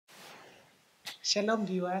Shalom,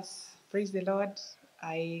 viewers. Praise the Lord.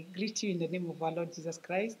 I greet you in the name of our Lord Jesus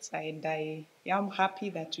Christ, and I am happy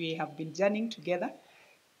that we have been journeying together.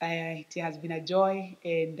 It has been a joy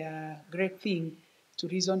and a great thing to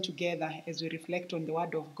reason together as we reflect on the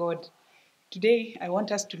Word of God. Today, I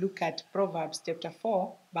want us to look at Proverbs chapter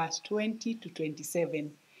 4, verse 20 to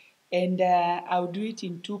 27. And I'll do it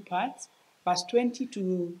in two parts. Verse 20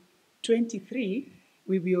 to 23,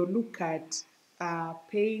 we will look at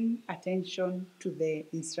paying attention to the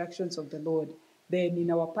instructions of the Lord. Then in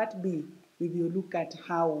our part B, we will look at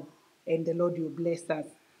how, and the Lord will bless us.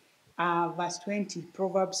 Verse 20,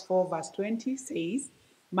 Proverbs 4, verse 20 says,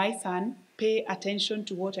 "My son, pay attention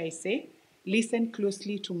to what I say. Listen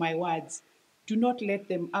closely to my words. Do not let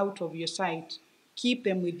them out of your sight. Keep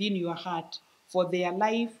them within your heart, for they are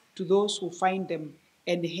life to those who find them,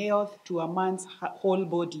 and health to a man's whole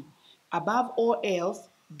body. Above all else,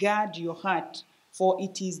 guard your heart, for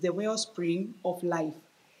it is the wellspring of life."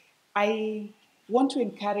 I want to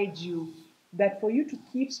encourage you that for you to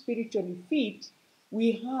keep spiritually fit,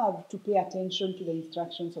 we have to pay attention to the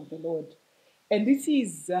instructions of the Lord. And this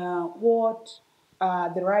is what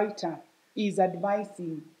the writer is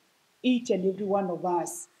advising each and every one of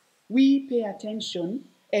us. We pay attention,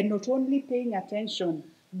 and not only paying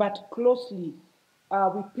attention, but closely.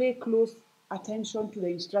 We pay close attention to the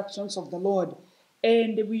instructions of the Lord,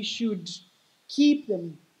 and we should keep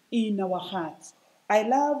them in our hearts. I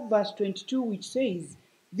love verse 22, which says,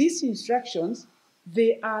 "These instructions,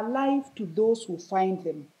 they are life to those who find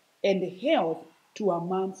them, and health to a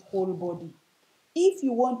man's whole body." If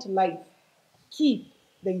you want life, keep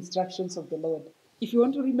the instructions of the Lord. If you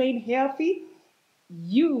want to remain healthy,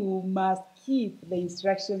 you must keep the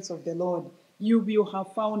instructions of the Lord. You will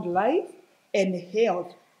have found life and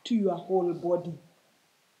health to your whole body.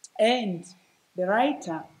 And the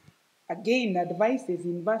writer again advises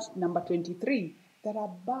in verse number 23 that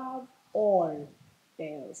above all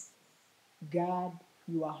else, guard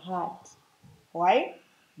your heart. Why?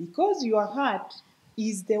 Because your heart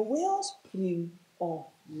is the wellspring of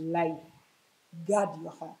life. Guard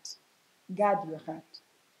your heart. Guard your heart.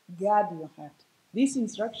 Guard your heart. These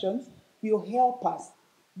instructions will help us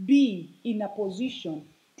be in a position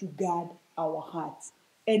to guard our hearts.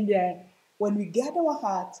 And when we guard our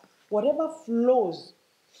hearts, whatever flows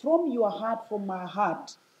from your heart, from my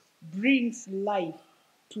heart, brings life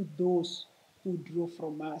to those who draw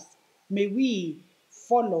from us. May we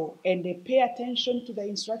follow and pay attention to the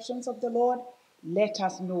instructions of the Lord. Let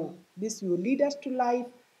us know this will lead us to life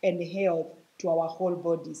and health to our whole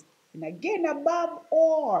bodies. And again, above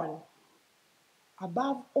all,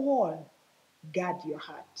 guard your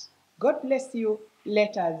heart. God bless you.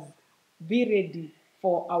 Let us be ready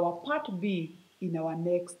for our part B in our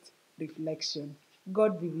next reflection.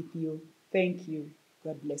 God be with you. Thank you.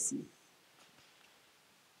 God bless you.